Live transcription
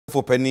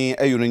For penny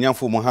a Union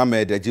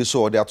Mohammed, a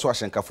Jiso, the Atu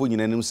Ashankafo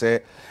Yinanim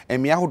say,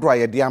 and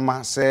Miahodra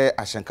Diama say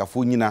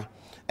Ashankafo Yina,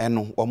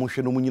 and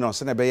Wamushan Munino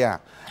Senebeya,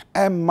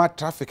 A.M.A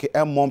traffic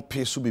and Mon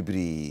P.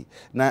 Subibri.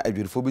 Now a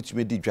beautiful bit to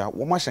me, Dija,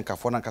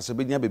 Womashankafona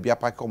Casabina, baby a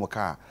pack on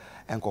car,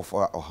 and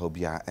Kofa or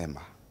Hobia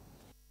A.M.A.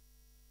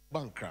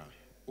 Bankra,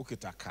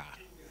 Ukitaka,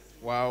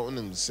 while on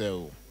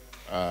himself,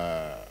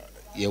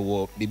 ye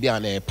will be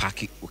an air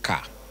packet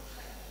car.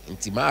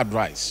 Into my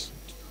advice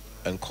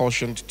and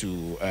cautioned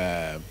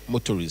to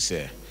motorists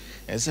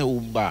and say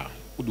Uba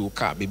do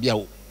car baby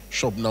a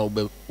shop now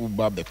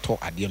Uba be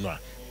talk at the end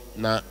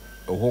na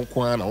a home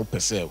kwan or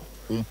perceive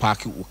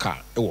park car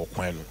a walk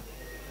when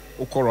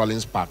Uko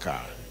Rollins Park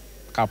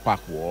car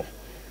park war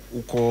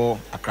Uko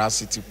Accra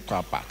City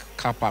car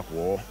park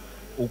war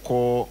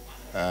Uko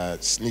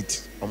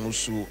Snit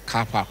Omusu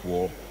car park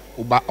war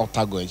Uba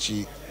Otago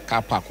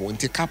car park war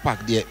into car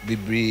park there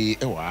be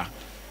ewa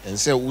and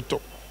say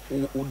Uto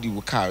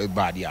Udi car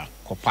badia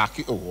ko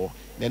park owo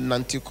then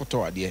nanti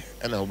koto ade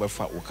na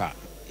obefa car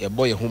your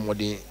boy home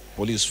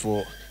police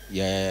for we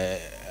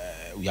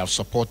have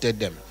supported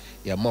them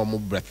your mom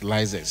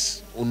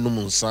breathalyzers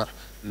unumunsa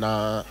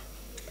na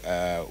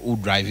u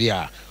drive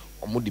here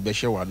omo di be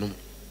wanum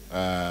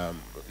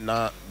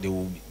na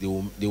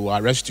they will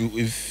arrest you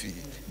if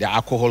the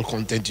alcohol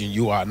content in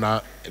you are now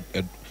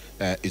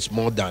is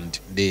more than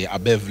the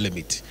above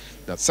limit.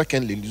 That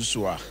secondly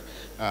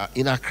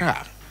in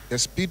Accra the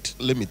speed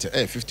limit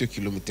 50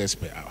 kilometers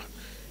per hour.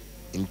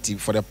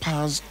 For the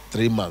past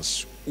 3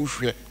 months,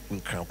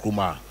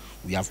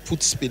 we have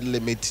put speed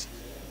limit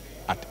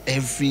at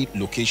every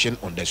location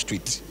on the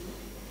street.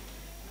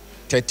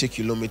 30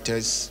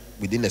 kilometers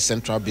within the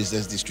central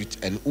business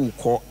district, and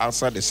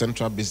outside the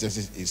central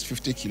business is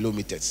 50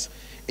 kilometers.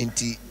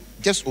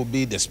 Just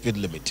obey the speed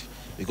limit,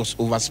 because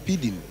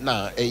overspeeding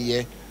now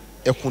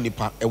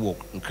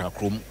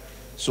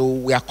so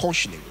we are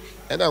cautioning.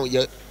 And now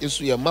you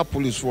map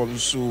police for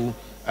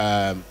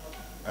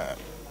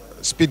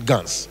speed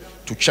guns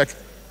to check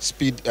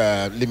speed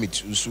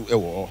limit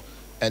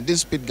and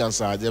these speed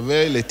guns are the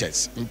very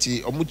latest.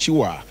 Inti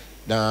omuchiwa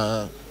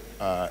na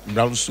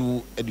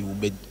roundsu edi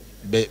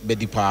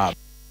bedipa.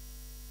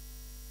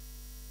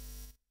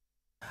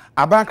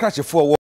 Aban crash for